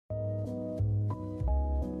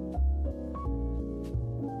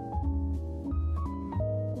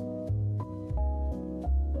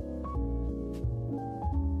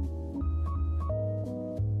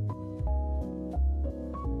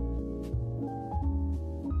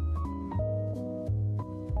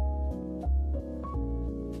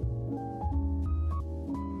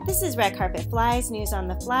This is Red Carpet Flies, news on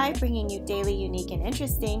the fly, bringing you daily, unique, and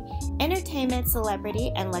interesting entertainment,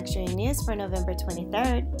 celebrity, and luxury news for November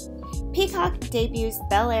 23rd. Peacock debuts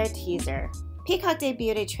Bel-Air teaser. Peacock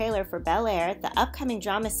debuted a trailer for Bel-Air, the upcoming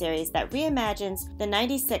drama series that reimagines the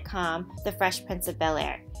 90s sitcom The Fresh Prince of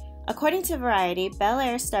Bel-Air. According to Variety,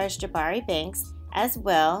 Bel-Air stars Jabari Banks as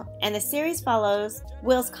Will, and the series follows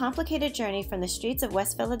Will's complicated journey from the streets of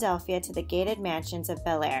West Philadelphia to the gated mansions of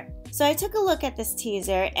Bel-Air. So I took a look at this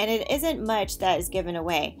teaser, and it isn't much that is given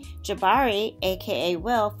away. Jabari, aka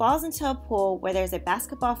Will, falls into a pool where there's a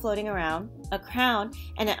basketball floating around, a crown,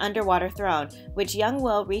 and an underwater throne, which young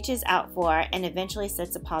Will reaches out for and eventually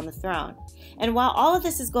sits upon the throne. And while all of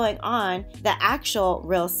this is going on, the actual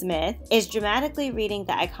Will Smith is dramatically reading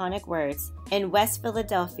the iconic words, "In West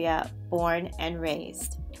Philadelphia, born and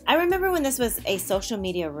raised." I remember when this was a social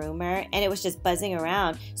media rumor and it was just buzzing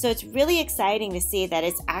around, so it's really exciting to see that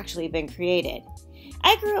it's actually been created.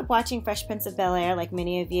 I grew up watching Fresh Prince of Bel-Air like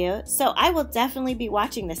many of you, so I will definitely be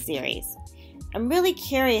watching this series. I'm really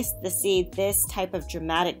curious to see this type of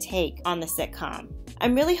dramatic take on the sitcom.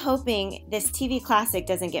 I'm really hoping this TV classic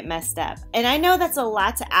doesn't get messed up. And I know that's a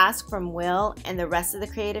lot to ask from Will and the rest of the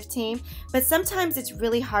creative team, but sometimes it's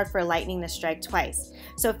really hard for lightning to strike twice.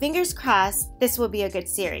 So fingers crossed this will be a good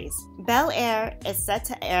series. Bel-Air is set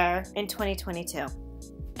to air in 2022.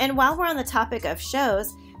 And while we're on the topic of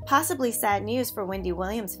shows, possibly sad news for Wendy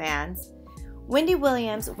Williams fans. Wendy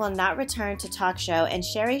Williams will not return to talk show, and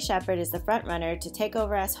Sherri Shepherd is the frontrunner to take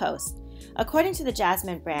over as host. According to the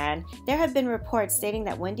Jasmine brand, there have been reports stating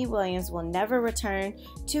that Wendy Williams will never return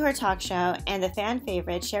to her talk show, and the fan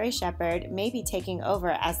favorite Sherri Shepherd may be taking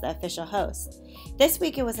over as the official host. This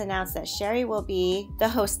week it was announced that Sherri will be the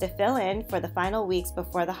host to fill in for the final weeks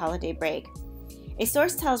before the holiday break. A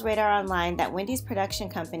source tells Radar Online that Wendy's production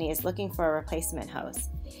company is looking for a replacement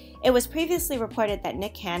host. It was previously reported that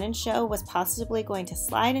Nick Cannon's show was possibly going to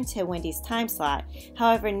slide into Wendy's time slot.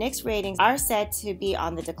 However, Nick's ratings are said to be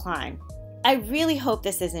on the decline. I really hope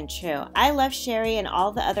this isn't true. I love Sherri and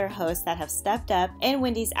all the other hosts that have stepped up in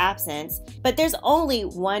Wendy's absence, but there's only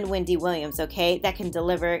one Wendy Williams, okay, that can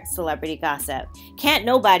deliver celebrity gossip. Can't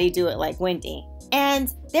nobody do it like Wendy.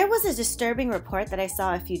 And there was a disturbing report that I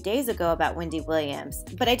saw a few days ago about Wendy Williams,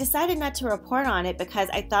 but I decided not to report on it because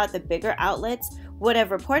I thought the bigger outlets would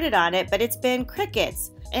have reported on it, but it's been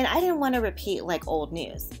crickets, and I didn't want to repeat like old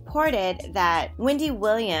news. Reported that Wendy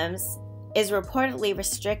Williams is reportedly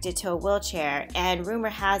restricted to a wheelchair, and rumor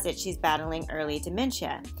has it she's battling early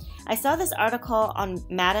dementia. I saw this article on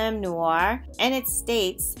Madame Noir, and it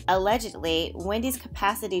states, allegedly, Wendy's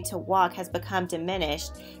capacity to walk has become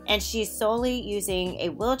diminished, and she's solely using a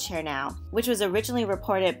wheelchair now, which was originally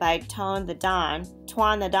reported by Twan the Don,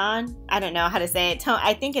 I don't know how to say it,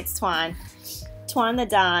 I think it's Twan the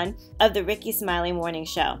Don of the Ricky Smiley Morning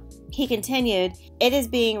Show. He continued, "It is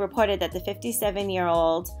being reported that the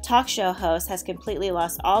 57-year-old talk show host has completely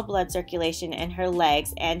lost all blood circulation in her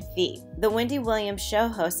legs and feet." The Wendy Williams show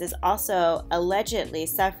host is also allegedly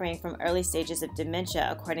suffering from early stages of dementia,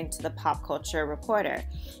 according to the Pop Culture Reporter.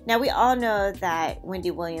 Now, we all know that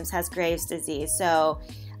Wendy Williams has Graves' disease, so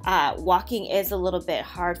walking is a little bit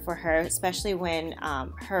hard for her, especially when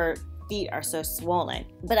her feet are so swollen.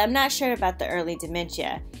 But I'm not sure about the early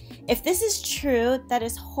dementia. If this is true, that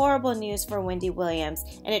is horrible news for Wendy Williams,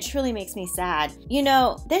 and it truly makes me sad. You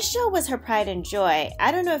know, this show was her pride and joy.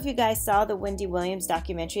 I don't know if you guys saw the Wendy Williams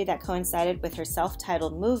documentary that coincided with her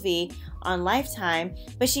self-titled movie on Lifetime,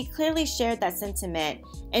 but she clearly shared that sentiment,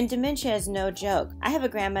 and dementia is no joke. I have a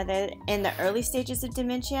grandmother in the early stages of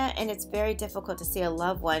dementia, and it's very difficult to see a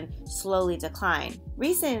loved one slowly decline.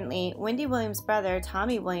 Recently, Wendy Williams' brother,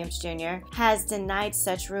 Tommy Williams Jr., has denied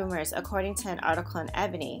such rumors, according to an article in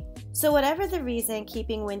Ebony. So whatever the reason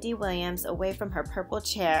keeping Wendy Williams away from her purple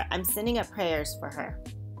chair, I'm sending up prayers for her.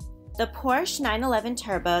 The Porsche 911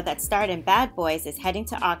 Turbo that starred in Bad Boys is heading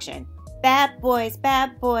to auction. Bad boys,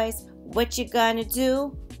 what you gonna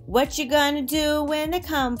do? What you gonna do when they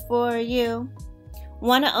come for you?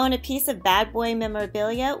 Want to own a piece of Bad Boy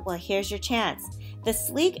memorabilia? Well, here's your chance. The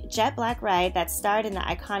sleek jet black ride that starred in the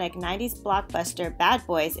iconic 90s blockbuster Bad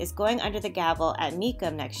Boys is going under the gavel at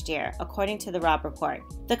Mecum next year, according to the Robb Report.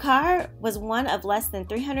 The car was one of less than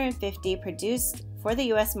 350 produced for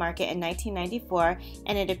the US market in 1994,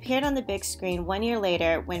 and it appeared on the big screen 1 year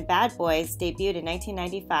later when Bad Boys debuted in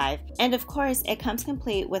 1995. And of course, it comes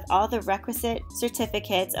complete with all the requisite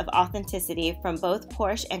certificates of authenticity from both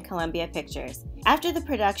Porsche and Columbia Pictures. After the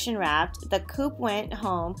production wrapped, the coupe went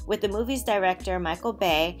home with the movie's director Michael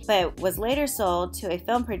Bay, but was later sold to a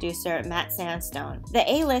film producer, Matt Sandstone. The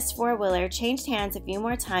A-list four-wheeler changed hands a few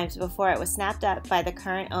more times before it was snapped up by the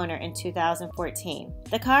current owner in 2014.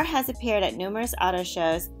 The car has appeared at numerous auto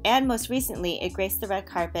shows, and most recently, it graced the red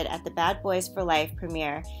carpet at the Bad Boys for Life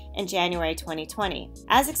premiere in January 2020.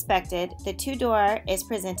 As expected, the two-door is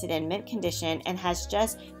presented in mint condition and has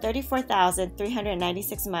just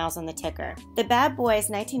 34,396 miles on the ticker. The Bad Boys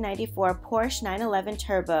 1994 Porsche 911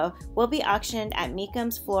 Turbo will be auctioned at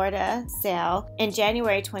Meekum's Florida sale in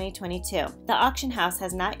January 2022. The auction house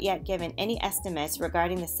has not yet given any estimates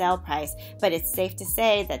regarding the sale price, but it's safe to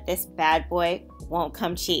say that this bad boy won't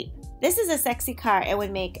come cheap. This is a sexy car and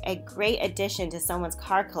would make a great addition to someone's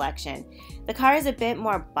car collection. The car is a bit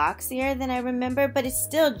more boxier than I remember, but it's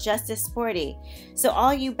still just as sporty. So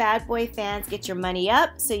all you bad boy fans, get your money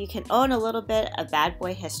up so you can own a little bit of bad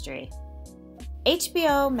boy history.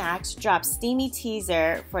 HBO Max drops steamy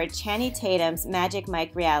teaser for Channing Tatum's Magic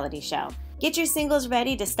Mike reality show. Get your singles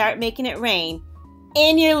ready to start making it rain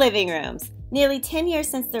in your living rooms. Nearly 10 years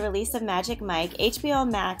since the release of Magic Mike, HBO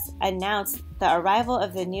Max announced the arrival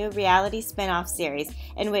of the new reality spin-off series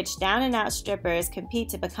in which down-and-out strippers compete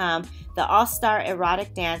to become the all-star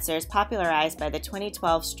erotic dancers popularized by the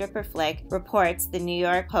 2012 stripper flick, reports the New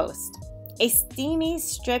York Post. A steamy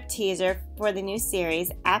strip teaser for the new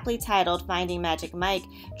series, aptly titled Finding Magic Mike,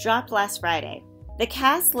 dropped last Friday. The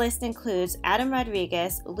cast list includes Adam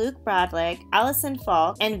Rodriguez, Luke Brodlick, Allison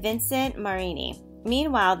Falk, and Vincent Marini.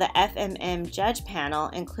 Meanwhile, the FMM judge panel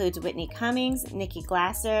includes Whitney Cummings, Nikki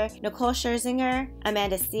Glasser, Nicole Scherzinger,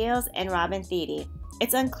 Amanda Seales, and Robin Thede.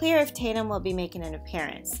 It's unclear if Tatum will be making an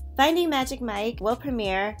appearance. Finding Magic Mike will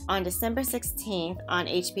premiere on December 16th on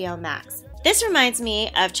HBO Max. This reminds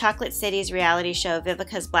me of Chocolate City's reality show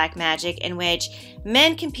Vivica's Black Magic, in which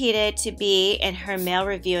men competed to be in her male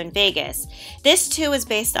review in Vegas. This too was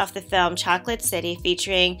based off the film Chocolate City,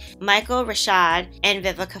 featuring Michael Rashad and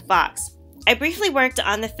Vivica Fox. I briefly worked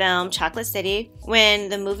on the film Chocolate City when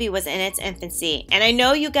the movie was in its infancy, and I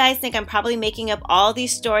know you guys think I'm probably making up all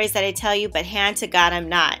these stories that I tell you, but hand to God, I'm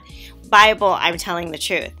not. Bible, I'm telling the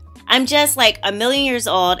truth. I'm just like a million years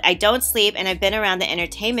old, I don't sleep, and I've been around the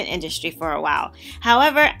entertainment industry for a while.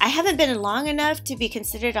 However, I haven't been long enough to be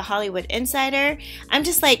considered a Hollywood insider. I'm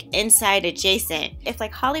just like inside adjacent. If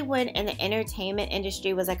like Hollywood and the entertainment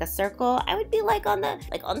industry was like a circle, I would be like on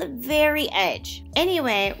the very edge.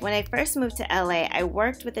 Anyway, when I first moved to LA, I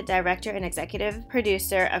worked with the director and executive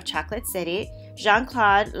producer of Chocolate City,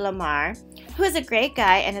 Jean-Claude Lamar, who is a great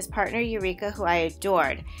guy, and his partner Eureka, who I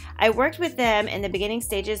adored. I worked with them in the beginning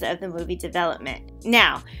stages of the movie development.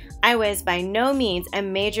 Now, I was by no means a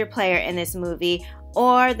major player in this movie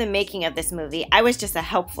or the making of this movie. I was just a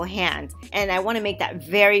helpful hand, and I want to make that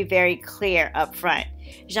very, very clear up front.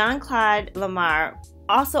 Jean-Claude Lamar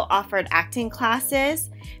also offered acting classes,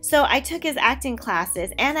 so I took his acting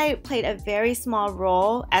classes, and I played a very small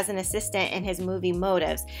role as an assistant in his movie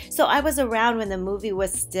Motives, so I was around when the movie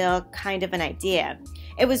was still kind of an idea.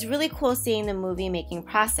 It was really cool seeing the movie making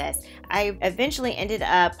process. I eventually ended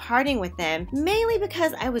up parting with them, mainly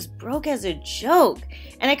because I was broke as a joke,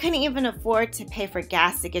 and I couldn't even afford to pay for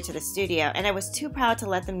gas to get to the studio, and I was too proud to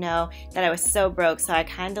let them know that I was so broke, so I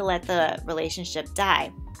kind of let the relationship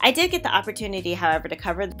die. I did get the opportunity, however, to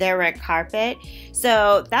cover their red carpet,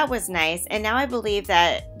 so that was nice, and now I believe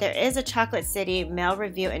that there is a Chocolate City male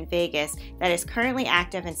review in Vegas that is currently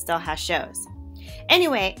active and still has shows.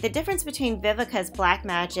 Anyway, the difference between Vivica's Black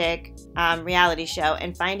Magic reality show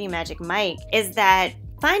and Finding Magic Mike is that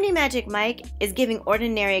Finding Magic Mike is giving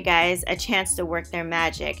ordinary guys a chance to work their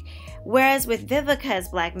magic. Whereas with Vivica's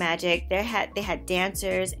Black Magic, they had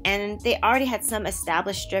dancers, and they already had some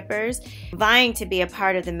established strippers vying to be a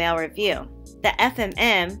part of the male review. The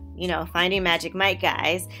FMM, Finding Magic Mike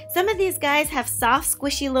guys, some of these guys have soft,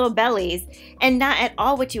 squishy little bellies and not at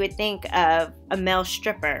all what you would think of a male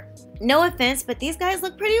stripper. No offense, but these guys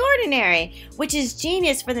look pretty ordinary, which is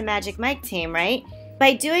genius for the Magic Mike team, right?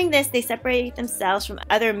 By doing this, they separate themselves from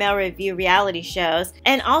other male review reality shows,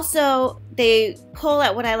 and also they pull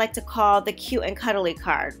at what I like to call the cute and cuddly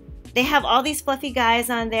card. They have all these fluffy guys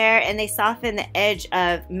on there, and they soften the edge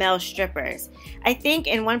of male strippers. I think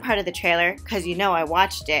in one part of the trailer, because I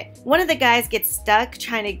watched it, one of the guys gets stuck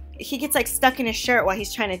he gets like stuck in his shirt while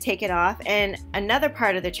he's trying to take it off, and another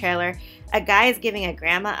part of the trailer, a guy is giving a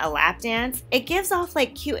grandma a lap dance. It gives off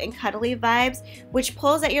like cute and cuddly vibes, which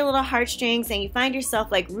pulls at your little heartstrings, and you find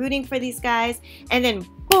yourself like rooting for these guys, and then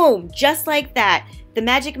boom, just like that, The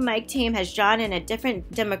Magic Mike team has drawn in a different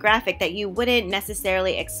demographic that you wouldn't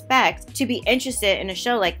necessarily expect to be interested in a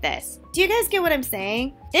show like this. Do you guys get what I'm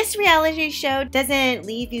saying? This reality show doesn't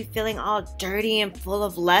leave you feeling all dirty and full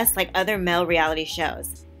of lust like other male reality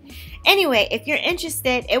shows. Anyway, if you're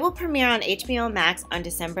interested, it will premiere on HBO Max on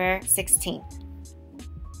December 16th.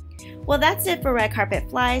 Well, that's it for Red Carpet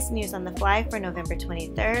Fly's News on the Fly for November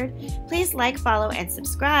 23rd. Please like, follow, and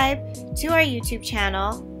subscribe to our YouTube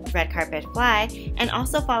channel, Red Carpet Fly, and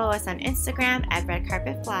also follow us on Instagram at Red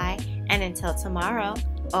Carpet Fly. And until tomorrow,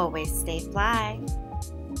 always stay fly.